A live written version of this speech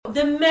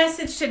the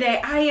message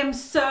today, I am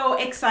so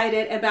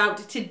excited about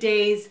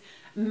today's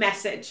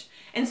message.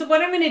 And so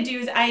what I'm going to do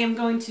is I am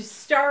going to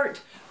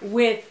start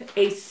with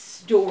a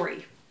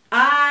story.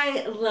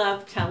 I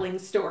love telling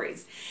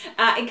stories.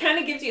 It kind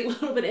of gives you a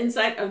little bit of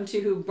insight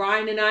into who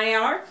Brian and I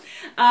are.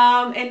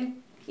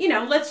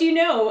 Lets you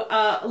know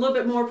a little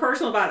bit more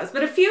personal about us.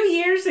 But a few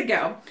years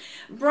ago,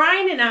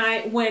 Brian and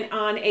I went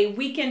on a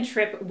weekend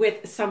trip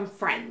with some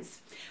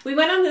friends. We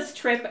went on this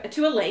trip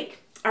to a lake.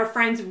 Our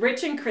friends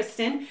Rich and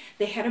Kristen,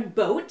 they had a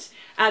boat.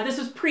 This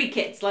was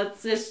pre-kids.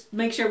 Let's just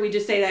make sure we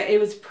just say that it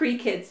was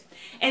pre-kids.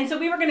 And so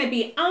we were going to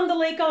be on the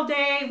lake all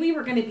day. We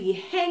were going to be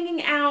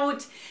hanging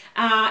out,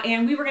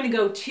 and we were going to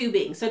go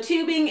tubing. So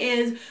tubing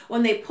is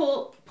when they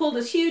pull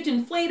this huge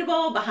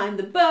inflatable behind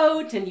the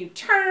boat, and you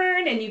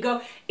turn and you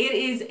go. It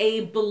is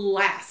a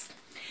blast.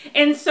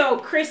 And so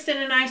Kristen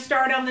and I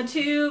start on the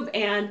tube,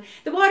 and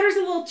the water's a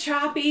little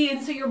choppy,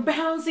 and so you're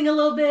bouncing a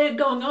little bit,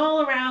 going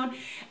all around,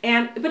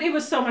 but it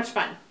was so much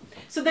fun.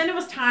 So then it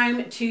was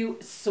time to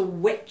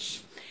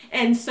switch.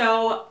 And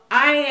so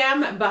I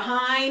am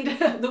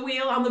behind the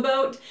wheel on the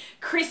boat.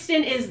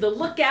 Kristen is the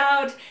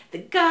lookout. The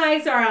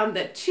guys are on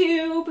the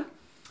tube.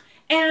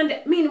 And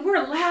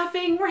we're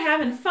laughing, we're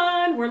having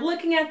fun, we're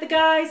looking at the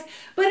guys.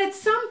 But at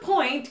some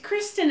point,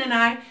 Kristen and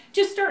I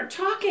just start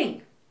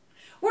talking.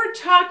 We're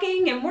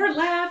talking and we're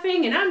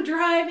laughing, and I'm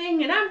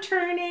driving and I'm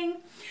turning.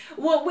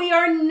 What we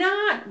are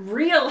not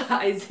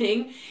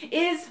realizing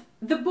is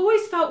the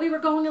boys thought we were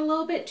going a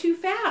little bit too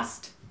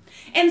fast.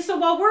 And so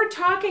while we're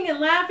talking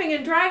and laughing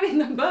and driving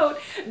the boat,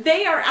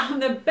 they are on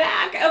the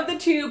back of the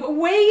tube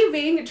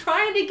waving,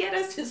 trying to get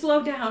us to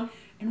slow down.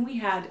 And we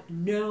had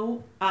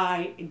no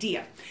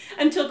idea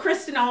until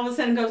Kristen all of a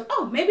sudden goes,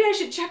 "Oh, maybe I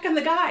should check on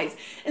the guys."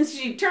 And so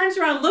she turns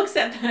around, looks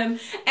at them,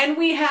 and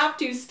we have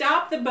to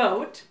stop the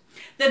boat.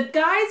 The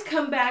guys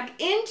come back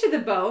into the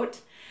boat,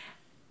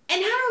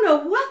 and I don't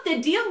know what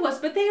the deal was,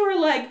 but they were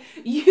like,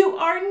 "You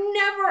are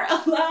never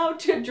allowed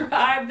to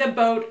drive the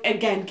boat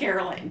again,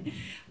 Carolyn."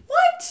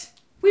 What?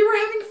 We were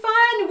having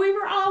fun. We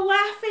were all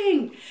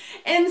laughing.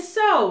 And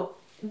so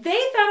they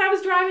thought I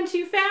was driving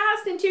too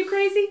fast and too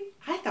crazy.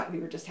 I thought we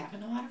were just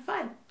having a lot of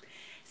fun.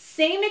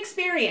 Same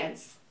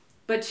experience,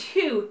 but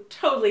two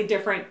totally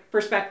different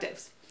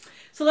perspectives.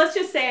 So let's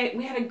just say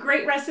we had a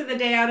great rest of the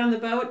day out on the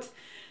boat,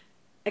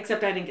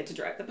 except I didn't get to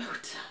drive the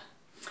boat.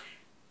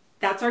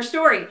 That's our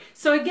story.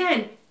 So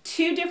again,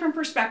 two different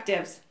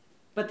perspectives,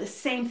 but the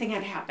same thing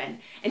had happened.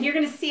 And you're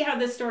going to see how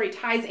this story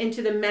ties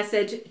into the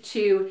message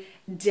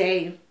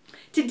today.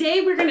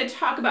 Today we're going to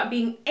talk about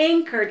being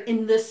anchored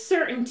in the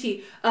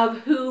certainty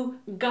of who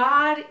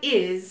God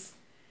is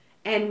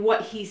and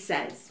what he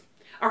says.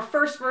 Our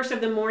first verse of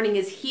the morning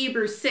is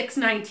Hebrews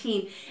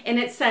 6:19, and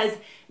it says,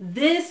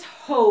 "This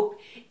hope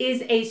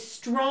is a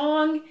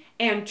strong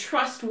and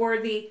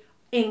trustworthy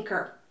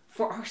anchor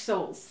for our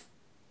souls."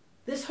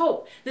 This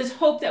hope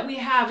that we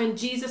have in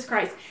Jesus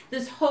Christ,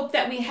 this hope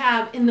that we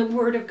have in the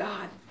Word of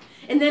God.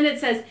 And then it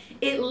says,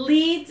 it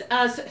leads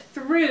us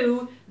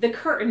through the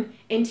curtain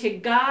into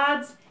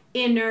God's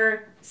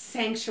inner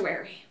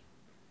sanctuary.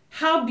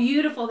 How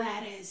beautiful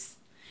that is.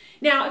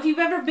 Now, if you've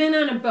ever been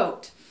on a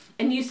boat,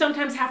 and you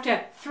sometimes have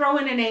to throw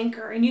in an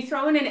anchor, and you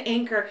throw in an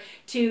anchor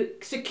to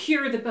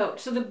secure the boat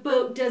so the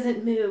boat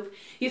doesn't move.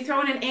 You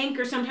throw in an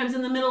anchor sometimes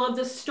in the middle of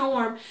the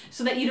storm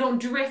so that you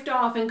don't drift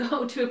off and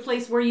go to a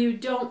place where you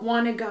don't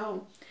want to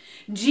go.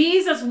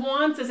 Jesus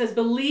wants us as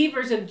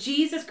believers of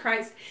Jesus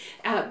Christ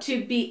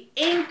to be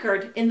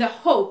anchored in the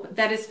hope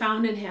that is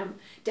found in him,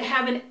 to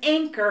have an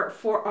anchor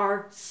for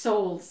our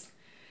souls.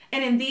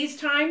 And in these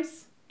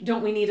times,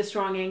 don't we need a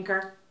strong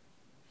anchor?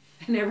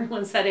 And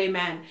everyone said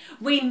amen.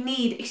 We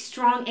need a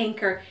strong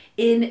anchor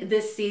in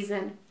this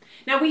season.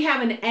 Now we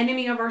have an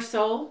enemy of our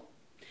soul.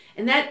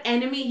 And that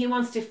enemy, he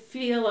wants to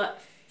fill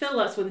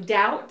us with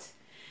doubt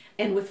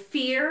and with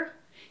fear.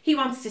 He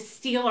wants to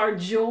steal our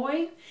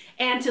joy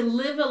and to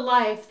live a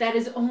life that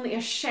is only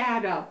a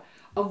shadow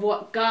of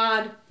what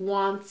God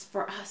wants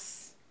for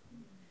us.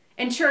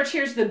 And church,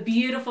 here's the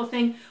beautiful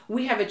thing.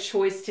 We have a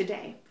choice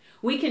today.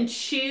 We can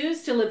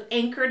choose to live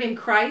anchored in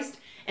Christ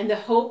and the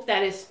hope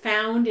that is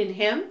found in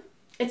him.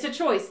 It's a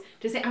choice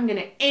to say, I'm going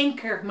to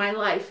anchor my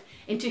life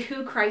into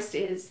who Christ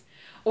is.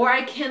 Or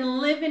I can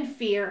live in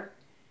fear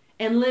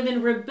and live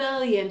in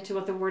rebellion to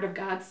what the Word of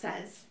God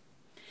says.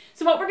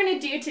 So what we're going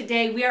to do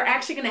today, we are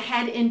actually going to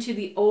head into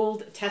the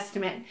Old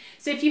Testament.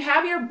 So if you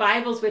have your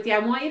Bibles with you, I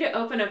want you to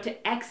open up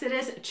to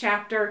Exodus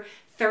chapter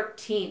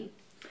 13.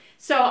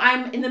 So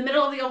I'm in the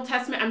middle of the Old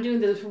Testament. I'm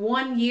doing this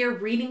 1 year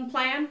reading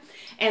plan.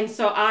 And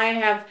so I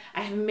have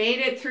made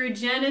it through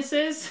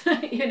Genesis,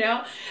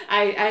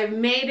 I've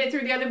made it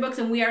through the other books,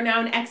 and we are now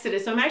in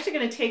Exodus. So I'm actually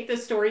going to take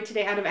this story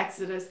today out of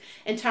Exodus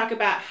and talk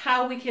about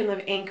how we can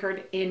live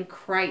anchored in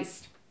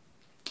Christ.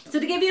 So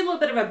to give you a little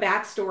bit of a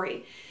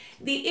backstory,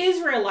 the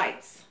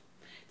Israelites,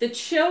 the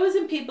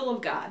chosen people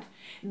of God,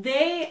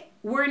 they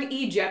were in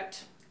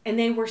Egypt and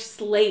they were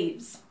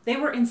slaves. They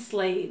were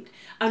enslaved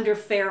under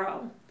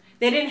Pharaoh.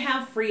 They didn't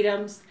have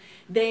freedoms.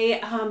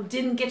 They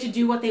didn't get to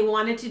do what they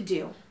wanted to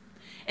do.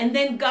 And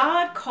then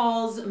God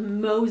calls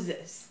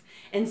Moses.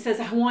 and says,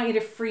 I want you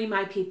to free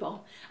my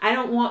people. I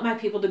don't want my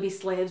people to be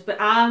slaves, but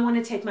I want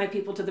to take my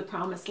people to the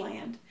promised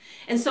land.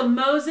 And so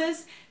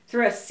Moses,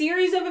 through a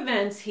series of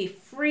events, he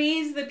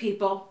frees the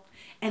people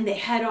and they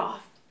head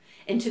off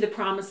into the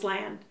promised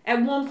land.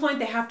 At one point,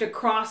 they have to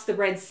cross the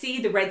Red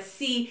Sea. The Red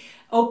Sea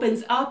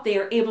opens up. They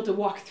are able to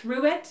walk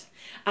through it.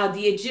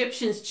 The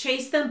Egyptians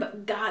chase them,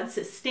 but God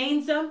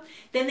sustains them.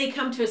 Then they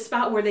come to a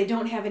spot where they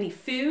don't have any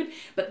food,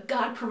 but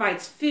God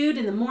provides food.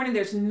 In the morning,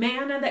 there's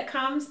manna that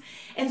comes.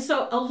 And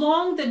so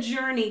along the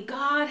journey,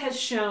 God has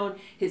shown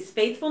his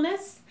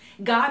faithfulness.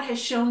 God has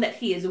shown that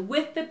he is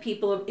with the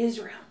people of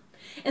Israel.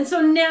 And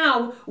so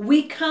now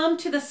we come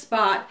to the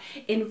spot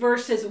in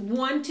verses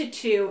 1 to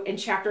 2 in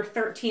chapter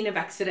 13 of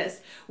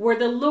Exodus, where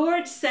the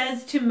Lord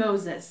says to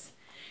Moses,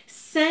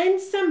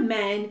 send some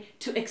men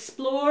to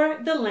explore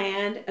the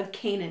land of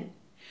Canaan,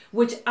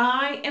 which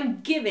I am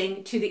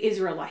giving to the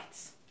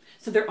Israelites.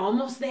 So they're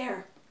almost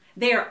there.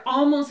 They are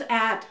almost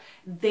at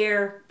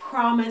their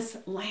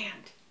promised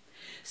land.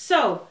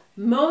 So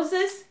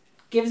Moses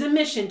gives a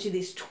mission to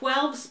these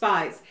 12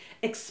 spies.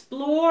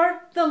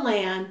 Explore the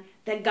land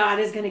that God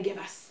is going to give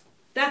us.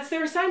 That's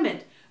their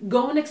assignment.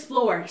 Go and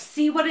explore.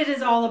 See what it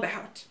is all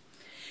about.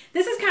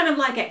 This is kind of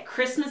like at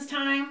Christmas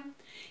time.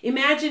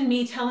 Imagine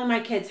me telling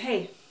my kids,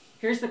 hey,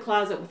 here's the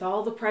closet with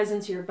all the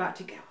presents you're about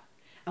to go.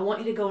 I want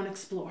you to go and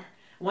explore.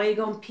 I want you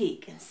to go and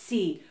peek and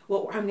see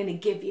what I'm going to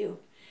give you.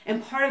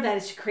 And part of that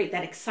is to create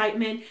that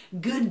excitement.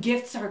 Good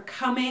gifts are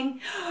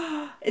coming.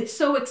 It's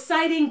so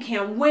exciting.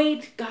 Can't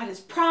wait. God has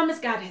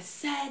promised. God has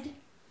said.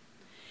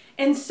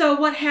 And so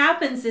what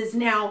happens is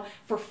now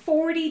for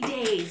 40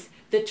 days,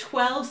 the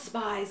 12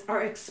 spies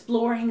are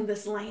exploring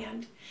this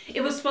land.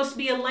 It was supposed to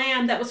be a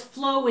land that was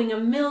flowing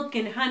of milk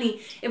and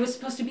honey. It was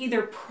supposed to be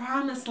their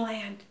promised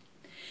land.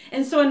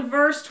 And so in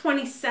verse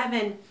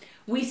 27,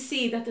 we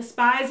see that the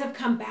spies have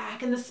come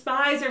back, and the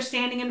spies are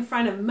standing in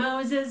front of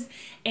Moses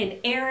and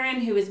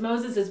Aaron, who is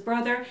Moses'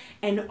 brother,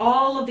 and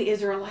all of the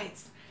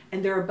Israelites.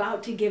 And they're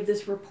about to give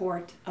this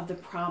report of the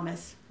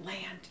promised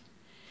land.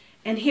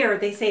 And here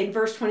they say in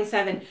verse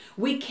 27,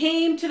 we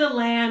came to the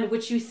land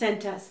which you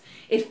sent us.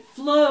 It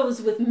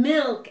flows with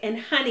milk and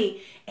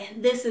honey,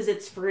 and this is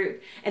its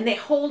fruit. And they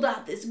hold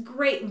up this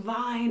great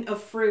vine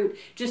of fruit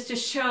just to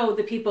show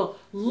the people,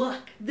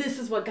 look, this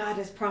is what God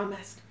has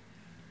promised.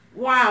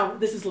 Wow,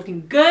 this is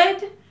looking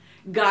good.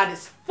 God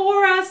is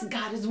for us.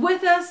 God is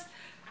with us.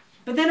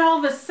 But then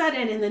all of a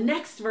sudden, in the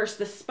next verse,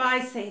 the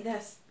spies say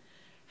this,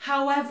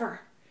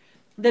 however,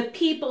 the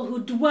people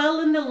who dwell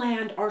in the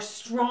land are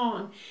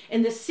strong,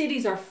 and the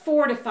cities are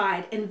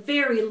fortified and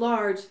very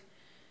large.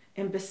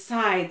 And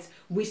besides,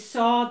 we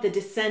saw the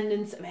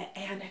descendants of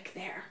Anak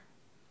there.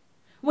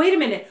 Wait a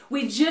minute.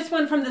 We just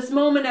went from this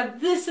moment of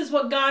this is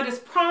what God has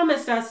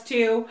promised us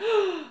to.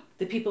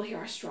 The people here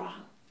are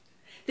strong.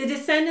 The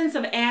descendants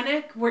of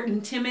Anak were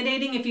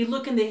intimidating. If you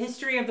look in the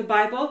history of the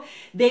Bible,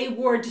 they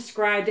were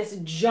described as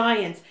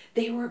giants.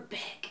 They were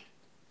big.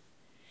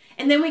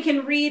 And then we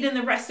can read in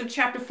the rest of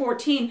chapter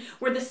 14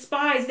 where the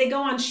spies, they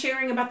go on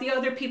sharing about the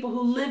other people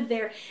who live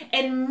there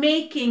and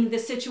making the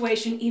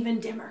situation even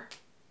dimmer.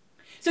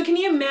 So can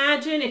you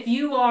imagine if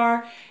you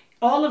are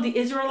all of the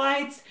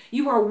Israelites,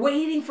 you are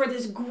waiting for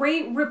this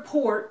great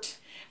report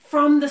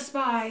from the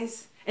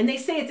spies, and they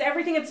say it's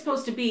everything it's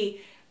supposed to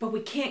be, but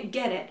we can't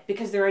get it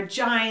because there are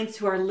giants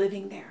who are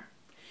living there.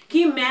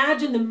 Can you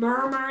imagine the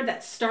murmur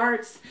that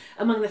starts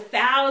among the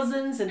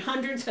thousands and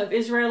hundreds of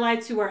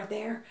Israelites who are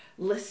there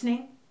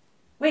listening?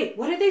 Wait,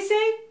 what did they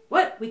say?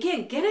 What? We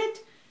can't get it?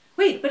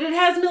 Wait, but it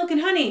has milk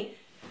and honey.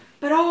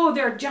 But oh,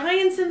 there are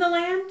giants in the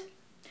land?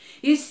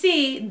 You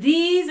see,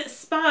 these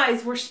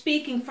spies were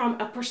speaking from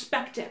a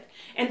perspective.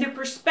 And their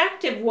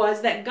perspective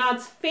was that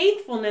God's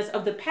faithfulness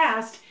of the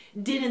past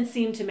didn't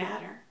seem to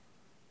matter.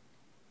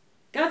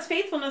 God's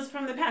faithfulness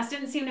from the past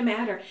didn't seem to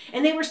matter.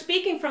 And they were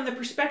speaking from the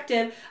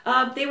perspective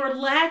of they were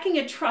lacking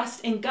a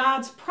trust in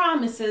God's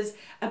promises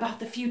about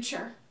the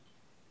future.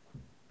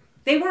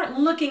 They weren't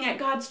looking at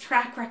God's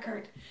track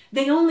record.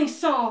 They only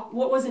saw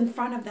what was in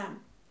front of them.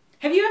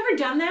 Have you ever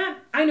done that?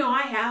 I know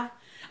I have.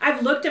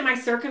 I've looked at my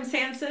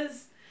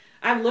circumstances.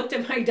 I've looked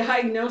at my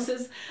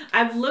diagnosis.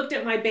 I've looked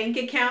at my bank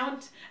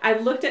account.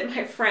 I've looked at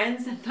my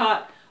friends and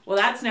thought, well,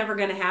 that's never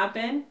going to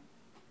happen.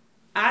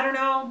 I don't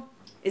know.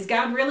 Is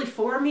God really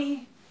for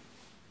me?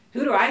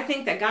 Who do I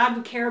think that God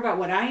would care about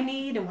what I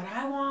need and what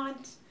I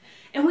want?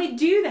 And we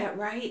do that,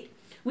 right?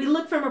 We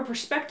look from a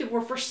perspective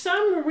where for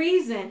some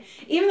reason,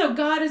 even though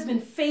God has been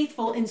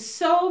faithful in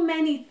so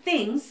many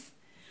things,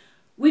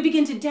 we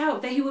begin to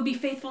doubt that he will be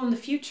faithful in the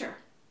future.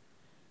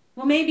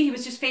 Well, maybe he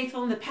was just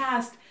faithful in the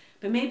past,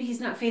 but maybe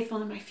he's not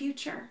faithful in my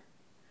future.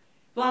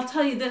 Well, I'll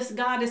tell you this,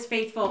 God is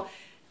faithful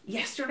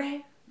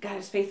yesterday, God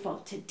is faithful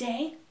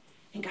today,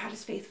 and God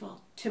is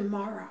faithful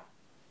tomorrow.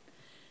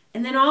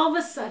 And then all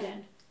of a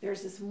sudden,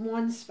 there's this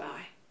one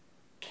spy,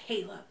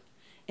 Caleb.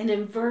 And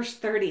in verse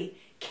 30,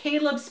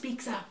 Caleb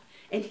speaks up.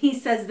 And he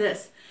says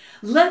this,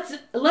 let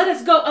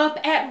us go up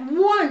at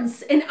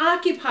once and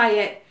occupy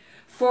it,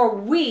 for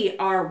we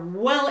are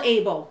well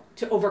able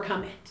to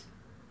overcome it.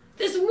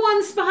 This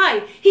one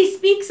spy, he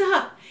speaks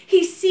up.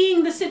 He's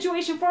seeing the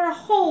situation for a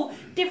whole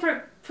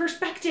different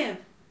perspective.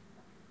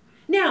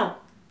 Now,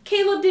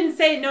 Caleb didn't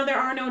say, no, there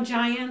are no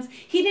giants.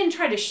 He didn't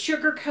try to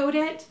sugarcoat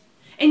it.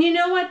 And you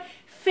know what?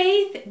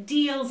 Faith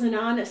deals in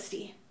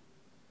honesty.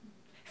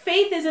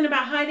 Faith isn't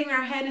about hiding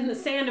our head in the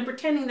sand and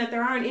pretending that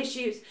there aren't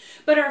issues.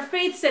 But our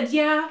faith said,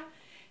 yeah,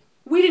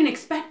 we didn't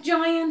expect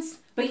giants,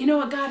 but you know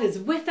what? God is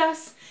with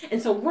us.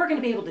 And so we're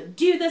going to be able to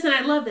do this. And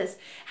I love this,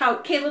 how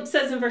Caleb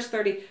says in verse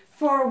 30,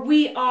 for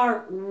we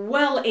are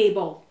well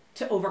able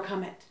to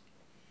overcome it.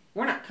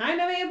 We're not kind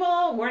of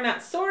able. We're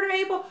not sort of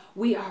able.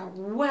 We are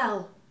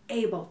well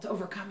able to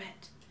overcome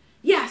it.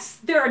 Yes,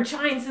 there are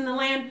giants in the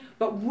land,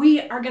 but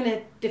we are going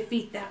to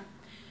defeat them.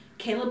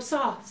 Caleb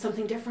saw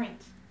something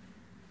different.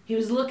 He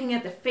was looking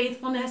at the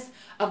faithfulness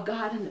of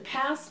God in the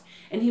past,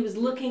 and he was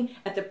looking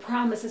at the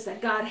promises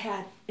that God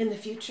had in the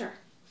future.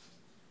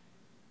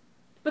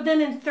 But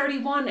then in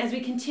 31, as we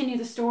continue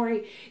the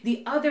story,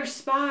 the other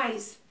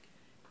spies,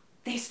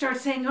 they start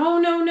saying, oh,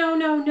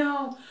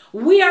 no.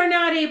 We are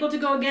not able to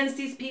go against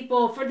these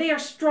people, for they are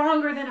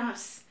stronger than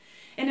us.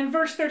 And in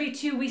verse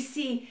 32, we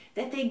see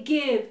that they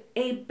give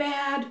a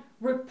bad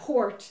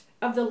report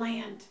of the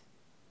land.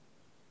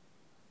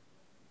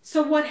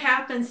 So what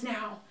happens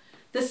now?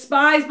 The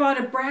spies brought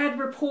a bad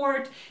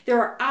report.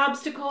 There are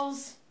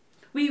obstacles.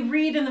 We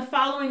read in the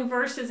following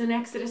verses in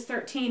Exodus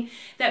 13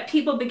 that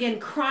people begin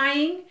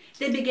crying.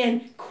 They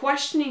begin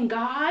questioning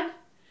God.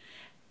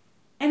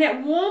 And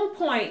at one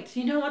point,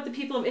 you know what the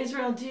people of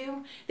Israel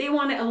do? They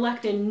want to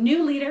elect a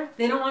new leader.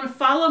 They don't want to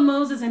follow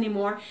Moses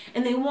anymore.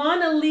 And they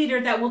want a leader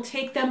that will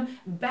take them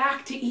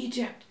back to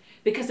Egypt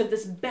because of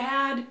this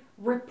bad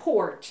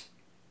report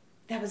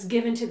that was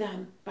given to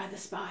them by the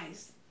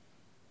spies.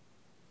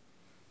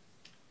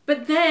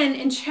 But then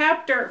in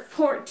chapter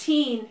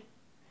 14,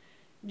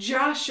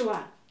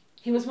 Joshua,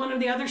 he was one of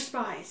the other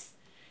spies.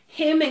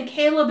 Him and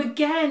Caleb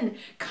again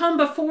come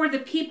before the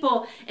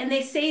people, and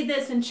they say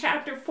this in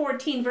chapter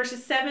 14,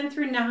 verses 7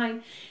 through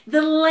 9.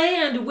 The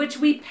land which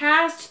we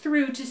passed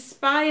through to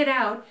spy it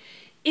out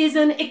is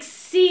an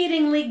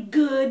exceedingly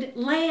good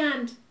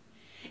land.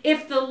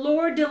 If the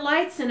Lord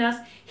delights in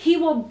us, he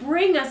will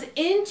bring us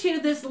into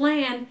this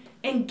land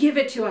and give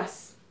it to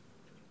us.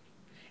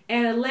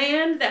 And a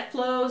land that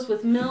flows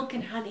with milk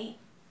and honey.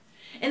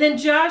 And then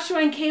Joshua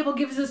and Caleb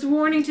gives this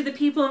warning to the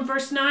people in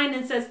verse 9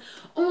 and says,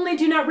 only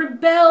do not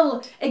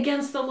rebel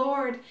against the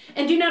Lord,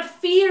 and do not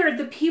fear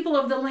the people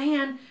of the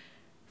land,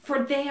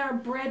 for they are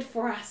bread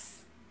for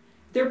us.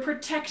 Their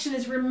protection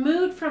is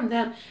removed from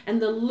them,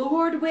 and the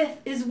Lord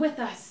is with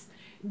us.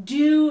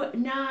 Do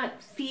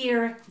not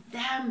fear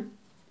them.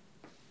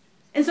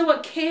 And so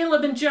what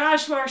Caleb and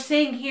Joshua are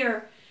saying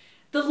here,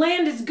 the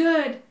land is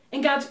good,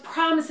 and God's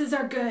promises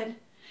are good.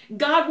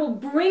 God will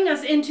bring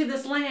us into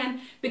this land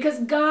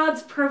because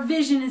God's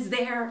provision is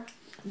there.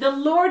 The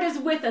Lord is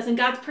with us and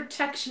God's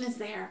protection is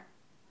there.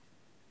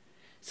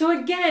 So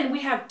again,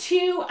 we have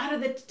 2 out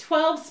of the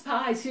 12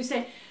 spies who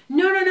say,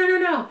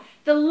 no.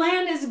 The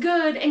land is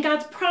good and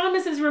God's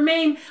promises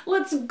remain.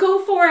 Let's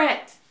go for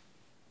it.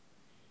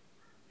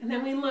 And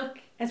then we look,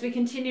 as we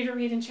continue to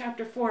read in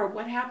chapter 4,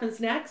 what happens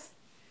next?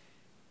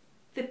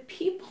 The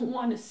people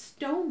want to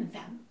stone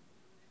them.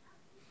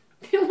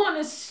 They want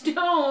to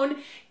stone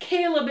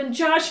Caleb and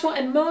Joshua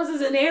and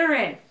Moses and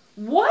Aaron.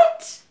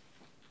 What?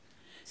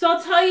 So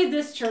I'll tell you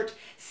this, church.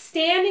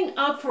 Standing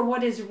up for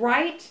what is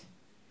right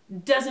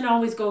doesn't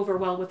always go over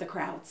well with the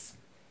crowds.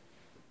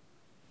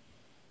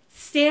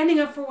 Standing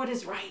up for what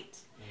is right.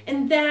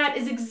 And that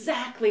is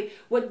exactly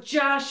what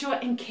Joshua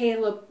and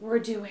Caleb were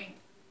doing.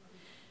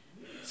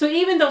 So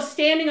even though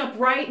standing up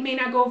right may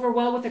not go over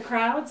well with the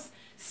crowds,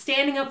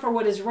 standing up for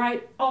what is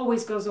right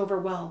always goes over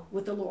well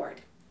with the Lord.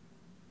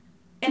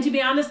 And to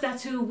be honest,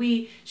 that's who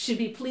we should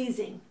be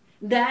pleasing.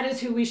 That is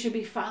who we should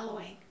be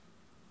following.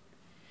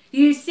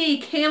 You see,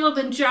 Caleb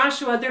and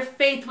Joshua, their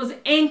faith was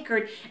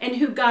anchored in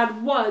who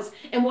God was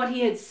and what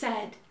he had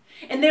said.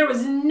 And there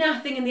was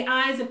nothing in the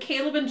eyes of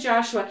Caleb and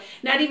Joshua,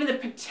 not even the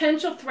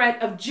potential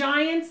threat of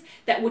giants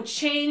that would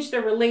change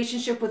their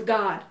relationship with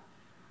God,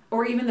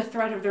 or even the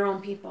threat of their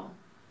own people.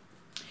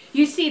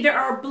 You see, there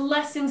are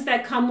blessings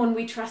that come when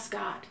we trust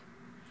God.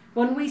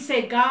 When we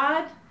say,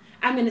 God,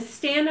 I'm going to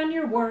stand on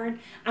your word.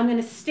 I'm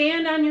going to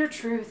stand on your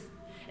truth.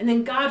 And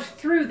then God,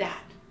 through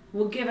that,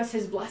 will give us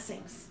his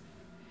blessings.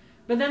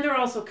 But then there are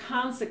also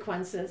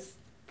consequences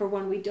for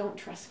when we don't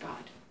trust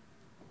God.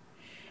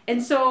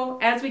 And so,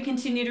 as we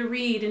continue to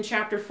read in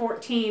chapter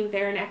 14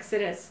 there in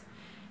Exodus,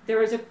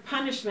 there is a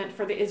punishment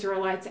for the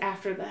Israelites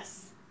after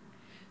this.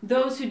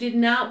 Those who did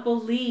not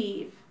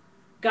believe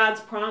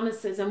God's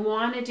promises and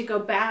wanted to go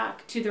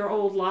back to their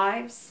old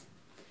lives,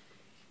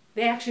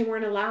 they actually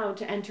weren't allowed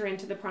to enter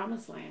into the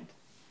promised land.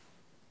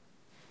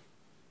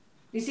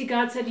 You see,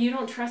 God said, you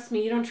don't trust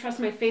me. You don't trust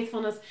my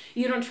faithfulness.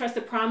 You don't trust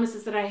the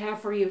promises that I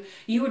have for you.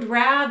 You would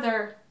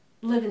rather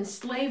live in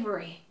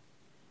slavery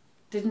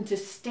than to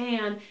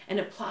stand and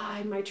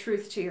apply my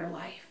truth to your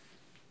life.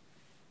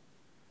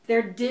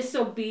 Their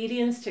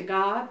disobedience to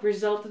God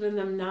resulted in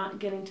them not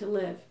getting to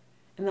live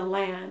in the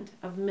land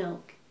of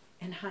milk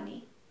and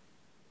honey.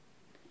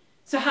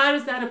 So how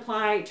does that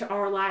apply to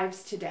our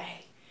lives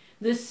today?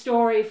 This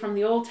story from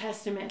the Old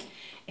Testament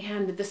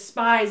and the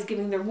spies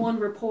giving their one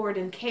report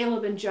and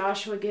Caleb and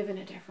Joshua giving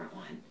a different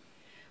one.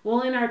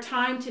 Well, in our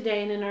time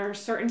today and in our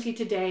certainty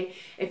today,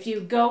 if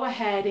you go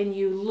ahead and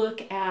you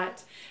look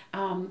at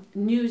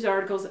news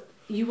articles,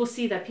 you will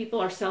see that people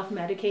are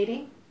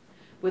self-medicating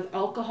with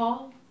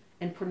alcohol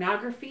and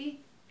pornography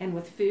and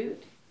with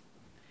food.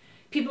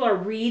 People are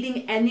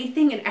reading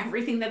anything and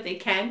everything that they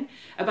can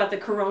about the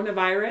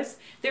coronavirus.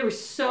 There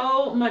is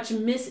so much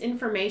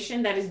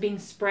misinformation that is being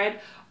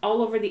spread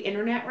all over the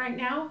internet right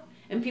now.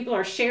 And people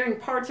are sharing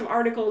parts of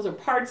articles or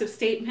parts of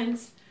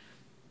statements.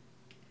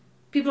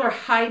 People are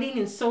hiding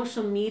in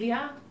social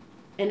media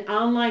and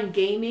online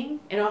gaming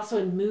and also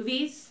in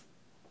movies.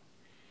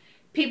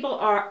 People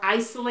are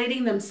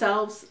isolating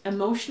themselves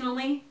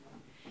emotionally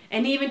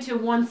and even to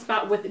one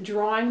spot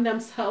withdrawing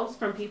themselves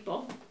from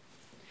people.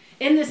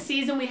 In this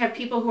season, we have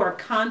people who are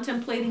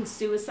contemplating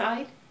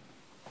suicide,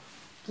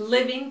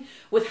 living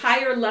with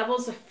higher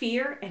levels of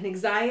fear and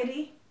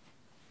anxiety.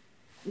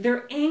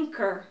 Their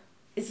anchor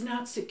is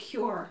not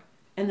secure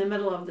in the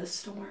middle of this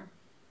storm.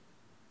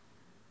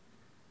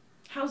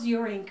 How's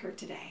your anchor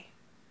today?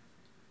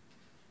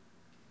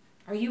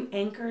 Are you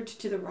anchored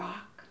to the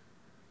rock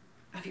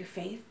of your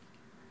faith?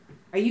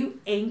 Are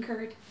you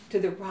anchored to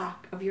the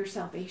rock of your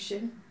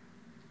salvation?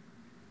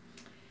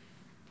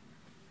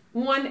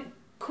 One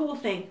cool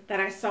thing that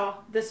I saw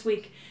this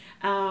week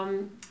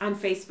on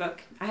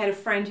Facebook. I had a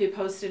friend who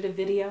posted a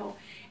video,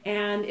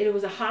 and it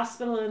was a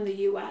hospital in the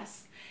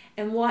U.S.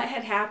 And what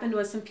had happened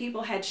was some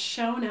people had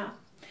shown up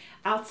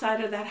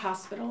outside of that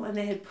hospital, and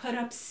they had put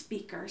up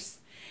speakers,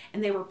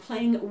 and they were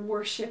playing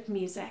worship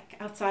music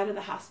outside of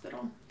the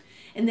hospital.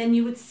 And then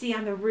you would see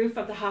on the roof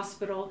of the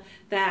hospital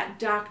that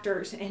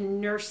doctors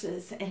and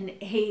nurses and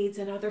aides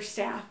and other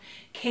staff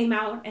came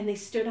out, and they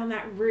stood on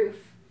that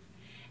roof.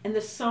 And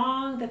the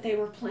song that they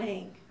were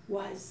playing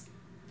was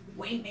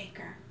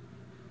Waymaker.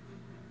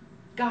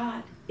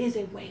 God is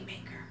a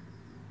waymaker.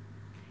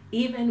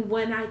 Even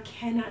when I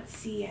cannot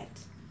see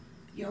it,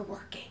 you're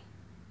working.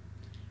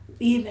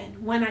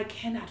 Even when I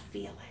cannot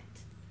feel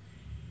it.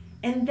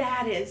 And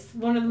that is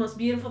one of the most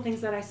beautiful things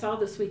that I saw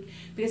this week,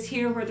 because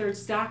here where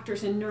there's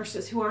doctors and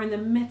nurses who are in the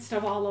midst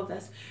of all of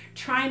this,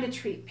 trying to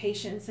treat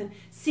patients and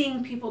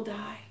seeing people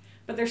die,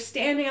 but they're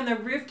standing on the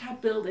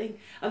rooftop building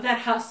of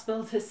that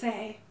hospital to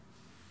say,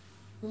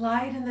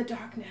 light in the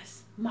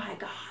darkness, my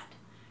God,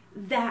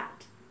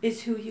 that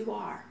is who you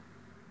are.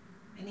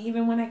 And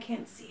even when I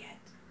can't see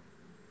it,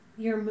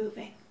 you're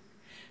moving.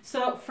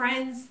 So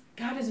friends,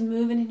 God is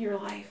moving in your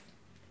life.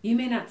 You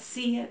may not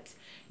see it.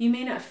 You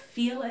may not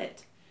feel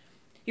it.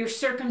 Your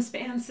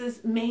circumstances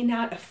may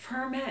not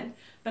affirm it,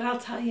 but I'll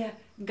tell you,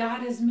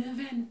 God is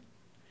moving.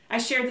 I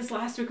shared this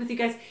last week with you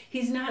guys.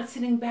 He's not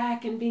sitting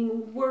back and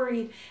being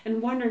worried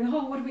and wondering,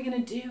 oh, what are we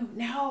going to do?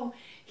 No,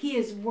 he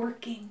is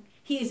working.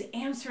 He is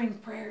answering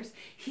prayers.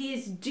 He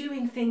is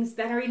doing things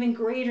that are even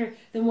greater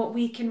than what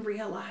we can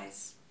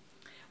realize.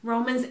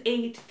 Romans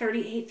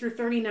 8:38 through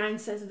 39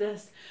 says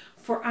this,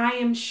 for I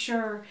am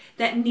sure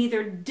that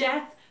neither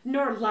death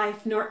nor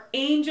life, nor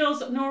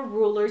angels, nor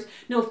rulers,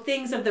 nor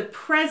things of the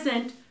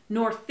present,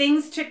 nor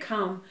things to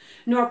come,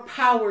 nor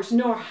powers,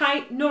 nor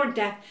height, nor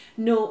depth,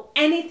 nor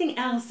anything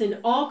else in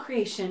all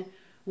creation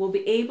will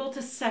be able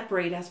to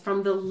separate us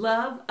from the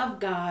love of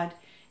God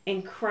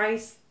in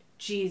Christ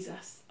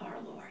Jesus our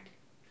Lord.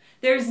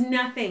 There's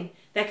nothing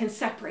that can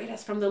separate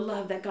us from the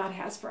love that God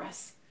has for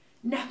us.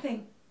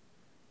 Nothing.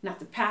 Not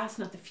the past,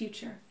 not the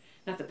future,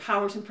 not the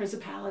powers and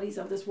principalities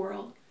of this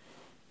world.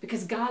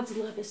 Because God's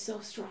love is so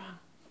strong.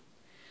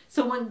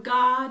 So when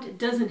God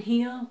doesn't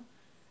heal,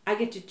 I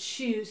get to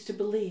choose to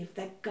believe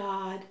that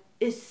God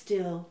is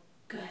still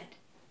good.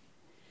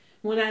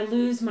 When I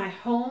lose my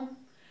home,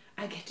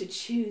 I get to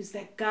choose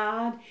that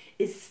God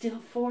is still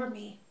for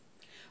me.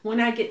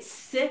 When I get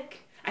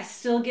sick, I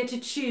still get to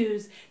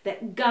choose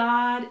that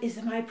God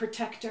is my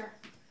protector.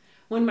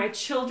 When my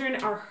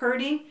children are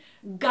hurting,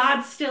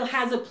 God still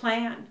has a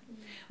plan.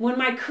 When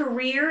my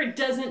career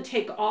doesn't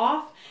take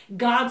off,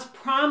 God's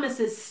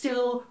promises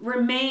still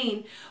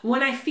remain.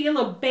 When I feel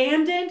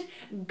abandoned,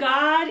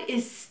 God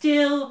is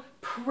still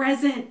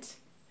present.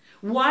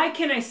 Why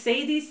can I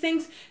say these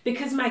things?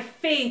 Because my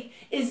faith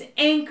is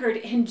anchored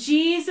in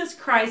Jesus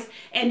Christ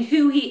and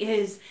who he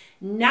is,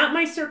 not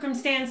my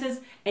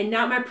circumstances and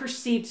not my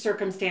perceived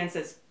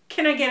circumstances.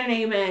 Can I get an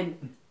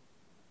amen?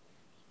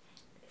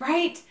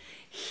 Right?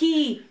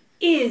 He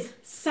is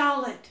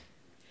solid.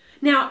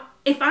 Now,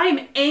 if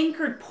I'm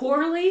anchored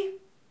poorly,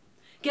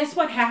 guess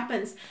what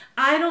happens?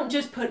 I don't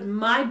just put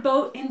my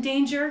boat in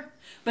danger,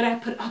 but I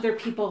put other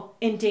people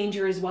in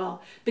danger as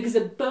well. Because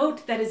a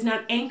boat that is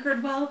not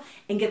anchored well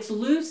and gets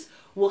loose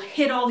will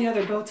hit all the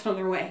other boats on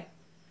their way,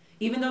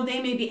 even though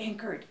they may be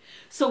anchored.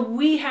 So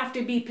we have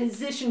to be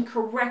positioned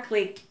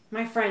correctly,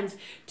 my friends,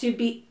 to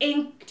be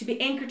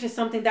anchored to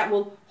something that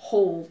will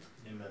hold.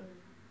 Amen.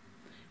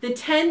 The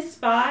 10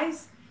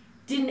 spies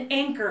didn't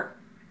anchor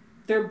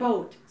their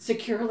boat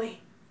securely.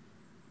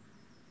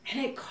 And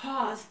it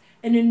caused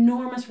an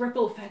enormous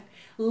ripple effect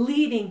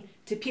leading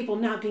to people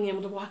not being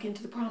able to walk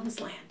into the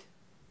promised land.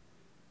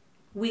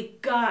 We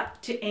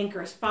got to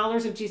anchor, as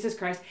followers of Jesus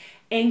Christ,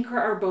 anchor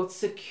our boats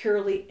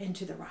securely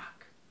into the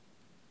rock.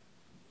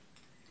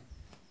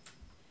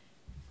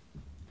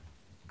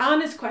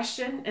 Honest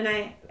question, and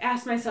I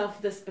asked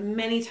myself this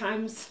many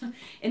times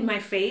in my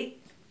faith,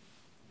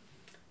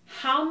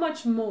 how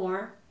much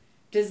more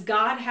does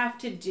God have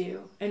to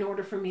do in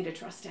order for me to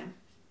trust him?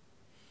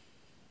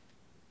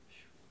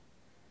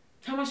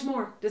 How much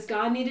more does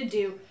God need to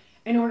do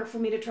in order for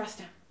me to trust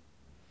him?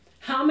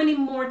 How many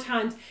more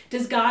times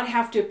does God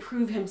have to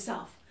prove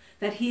himself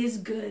that he is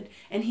good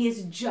and he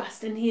is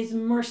just and he is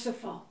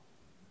merciful,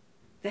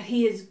 that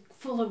he is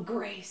full of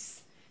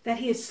grace, that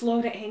he is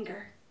slow to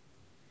anger?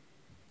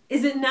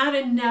 Is it not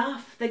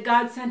enough that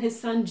God sent his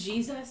son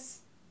Jesus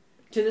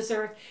to this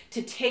earth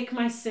to take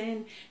my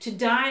sin, to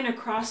die on a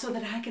cross so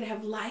that I could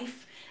have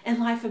life and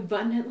life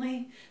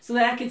abundantly, so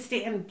that I could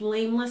stand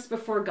blameless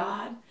before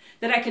God,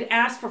 that I could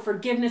ask for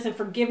forgiveness and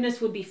forgiveness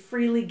would be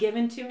freely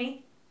given to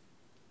me?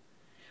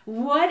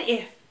 What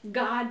if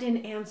God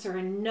didn't answer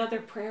another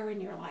prayer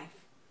in your life?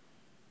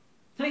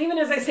 Even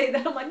as I say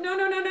that, I'm like, no.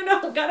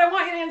 God, I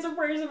want you to answer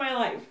prayers in my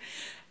life.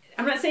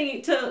 I'm not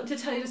saying to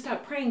tell you to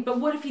stop praying, but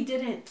what if he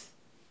didn't?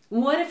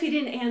 What if he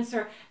didn't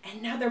answer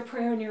another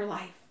prayer in your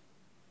life?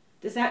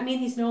 Does that mean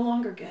he's no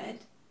longer good?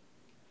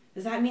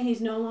 Does that mean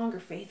he's no longer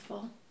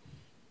faithful?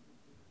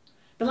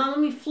 But let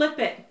me flip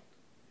it.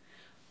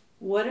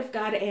 What if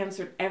God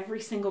answered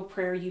every single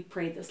prayer you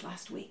prayed this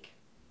last week?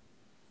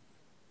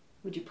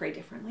 Would you pray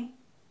differently?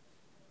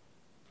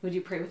 Would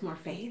you pray with more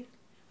faith?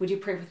 Would you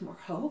pray with more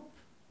hope?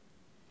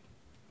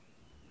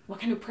 What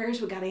kind of prayers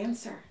would God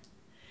answer?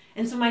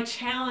 And so my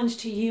challenge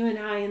to you and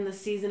I in this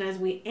season as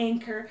we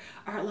anchor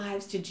our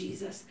lives to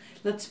Jesus,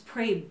 let's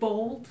pray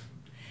bold,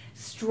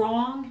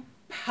 strong,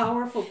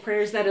 powerful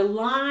prayers that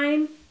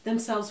align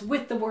themselves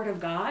with the Word of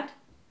God.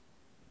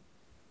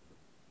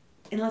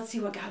 And let's see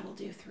what God will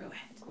do through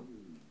it.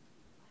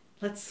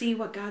 Let's see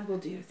what God will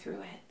do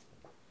through it.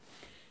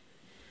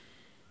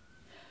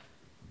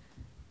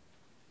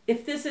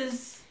 If this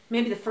is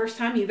maybe the first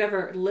time you've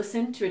ever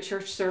listened to a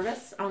church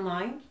service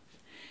online,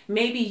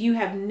 maybe you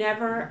have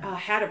never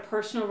had a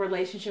personal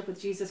relationship with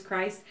Jesus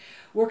Christ,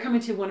 we're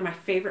coming to one of my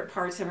favorite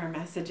parts of our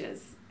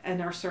messages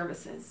and our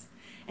services.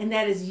 And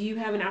that is you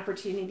have an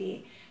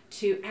opportunity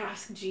to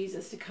ask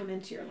Jesus to come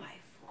into your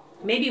life.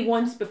 Maybe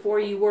once before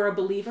you were a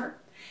believer.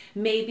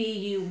 Maybe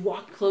you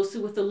walked closely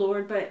with the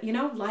Lord, but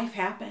life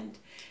happened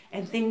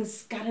and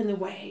things got in the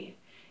way.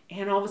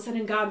 And all of a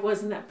sudden God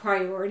wasn't that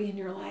priority in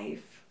your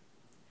life.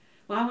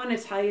 Well, I want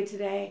to tell you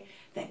today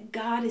that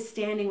God is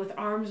standing with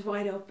arms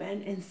wide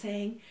open and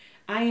saying,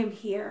 I am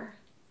here.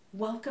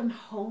 Welcome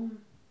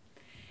home.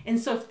 And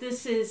so if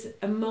this is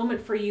a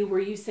moment for you where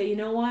you say, you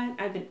know what?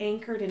 I've been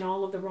anchored in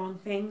all of the wrong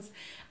things.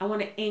 I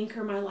want to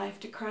anchor my life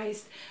to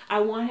Christ. I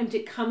want him to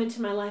come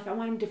into my life. I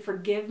want him to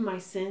forgive my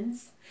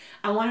sins.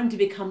 I want him to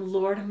become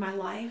Lord of my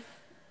life.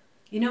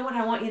 You know what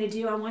I want you to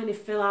do? I want you to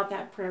fill out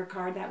that prayer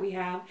card that we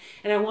have.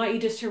 And I want you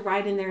just to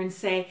write in there and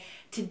say,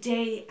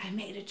 today I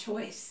made a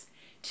choice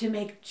to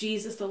make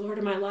Jesus the Lord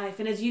of my life.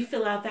 And as you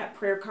fill out that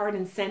prayer card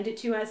and send it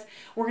to us,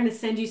 we're going to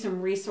send you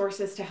some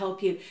resources to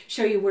help you,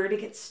 show you where to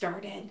get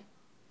started.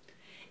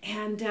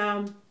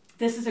 And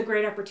this is a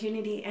great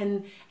opportunity.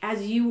 And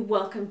as you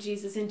welcome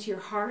Jesus into your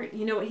heart,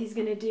 you know what he's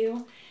going to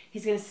do?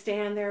 He's going to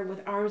stand there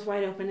with arms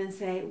wide open and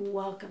say,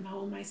 welcome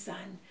home, my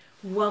son.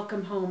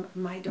 Welcome home,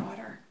 my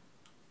daughter.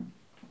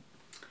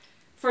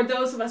 For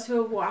those of us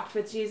who have walked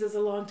with Jesus a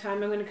long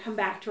time, I'm going to come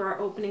back to our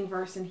opening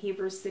verse in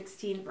Hebrews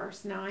 16,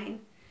 verse 9.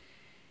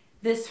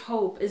 This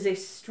hope is a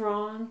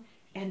strong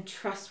and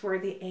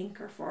trustworthy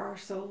anchor for our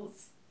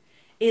souls.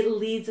 It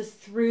leads us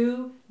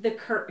through the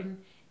curtain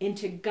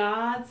into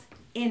God's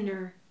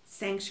inner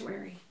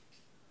sanctuary.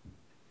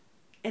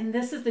 And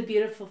this is the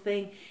beautiful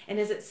thing. And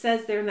as it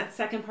says there in that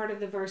second part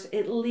of the verse,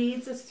 it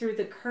leads us through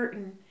the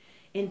curtain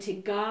into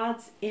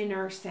God's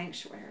inner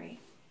sanctuary.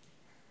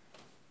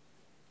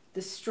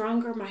 The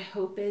stronger my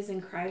hope is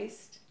in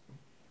Christ,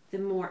 the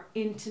more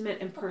intimate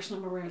and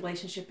personal my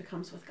relationship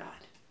becomes with God.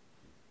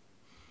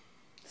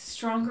 The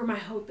stronger my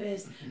hope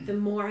is, the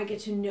more I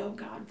get to know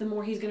God, the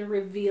more he's going to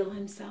reveal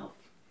himself.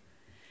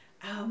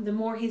 The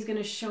more he's going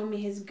to show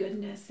me his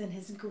goodness and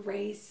his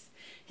grace,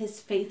 his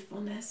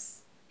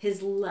faithfulness,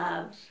 his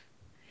love.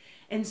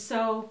 And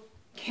so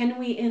can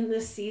we in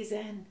this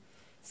season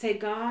say,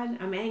 God,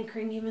 I'm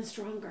anchoring even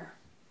stronger.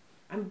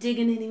 I'm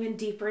digging in even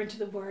deeper into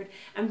the word.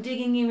 I'm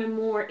digging even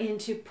more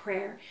into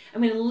prayer.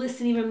 I'm going to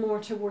listen even more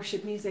to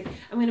worship music.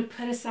 I'm going to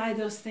put aside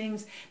those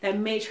things that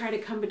may try to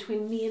come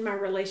between me and my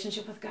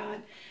relationship with God.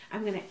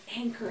 I'm going to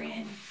anchor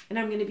in, and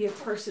I'm going to be a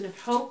person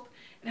of hope,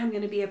 and I'm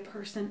going to be a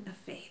person of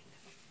faith.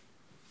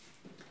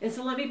 And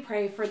so let me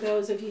pray for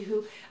those of you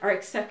who are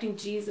accepting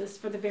Jesus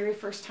for the very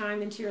first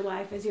time into your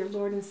life as your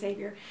Lord and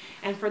Savior.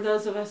 And for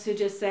those of us who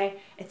just say,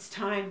 it's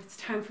time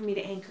for me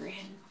to anchor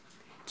in.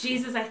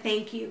 Jesus, I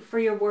thank you for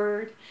your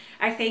word.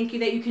 I thank you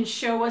that you can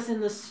show us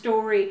in the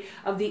story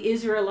of the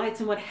Israelites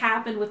and what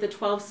happened with the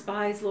 12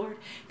 spies, Lord,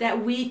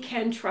 that we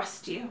can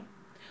trust you.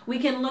 We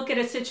can look at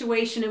a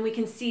situation and we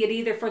can see it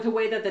either for the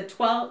way that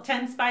the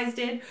 10 spies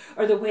did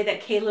or the way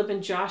that Caleb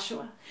and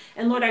Joshua.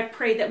 And Lord, I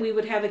pray that we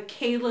would have a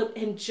Caleb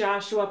and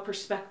Joshua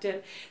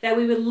perspective, that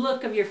we would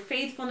look of your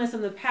faithfulness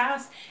in the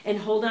past and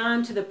hold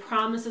on to the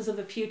promises of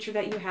the future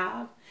that you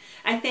have.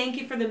 I thank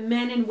you for the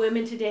men and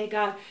women today,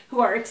 God, who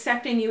are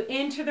accepting you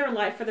into their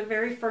life for the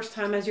very first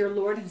time as your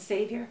Lord and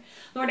Savior.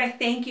 Lord, I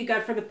thank you,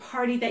 God, for the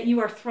party that you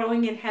are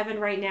throwing in heaven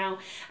right now.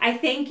 I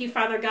thank you,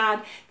 Father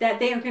God, that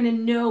they are going to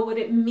know what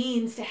it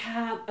means to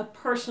have a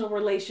personal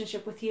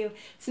relationship with you.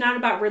 It's not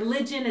about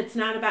religion. It's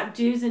not about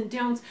do's and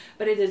don'ts,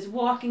 but it is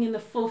walking in the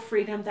full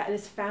freedom that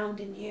is found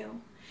in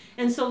you.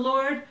 And so,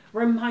 Lord,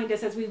 remind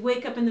us as we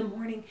wake up in the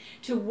morning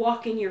to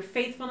walk in your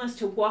faithfulness,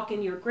 to walk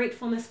in your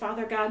gratefulness,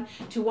 Father God,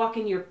 to walk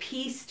in your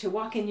peace, to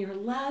walk in your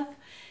love.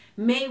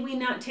 May we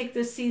not take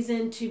this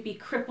season to be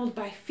crippled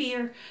by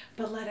fear,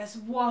 but let us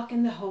walk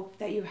in the hope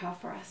that you have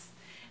for us.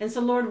 And so,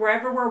 Lord,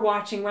 wherever we're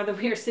watching, whether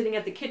we are sitting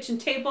at the kitchen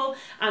table,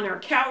 on our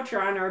couch,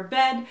 or on our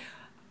bed,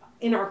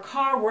 in our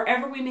car,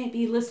 wherever we may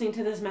be listening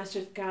to this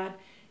message, God,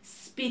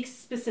 speak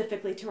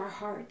specifically to our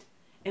heart.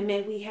 And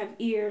may we have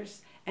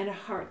ears and a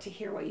heart to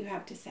hear what you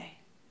have to say.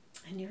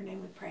 In your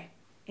name we pray.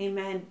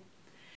 Amen.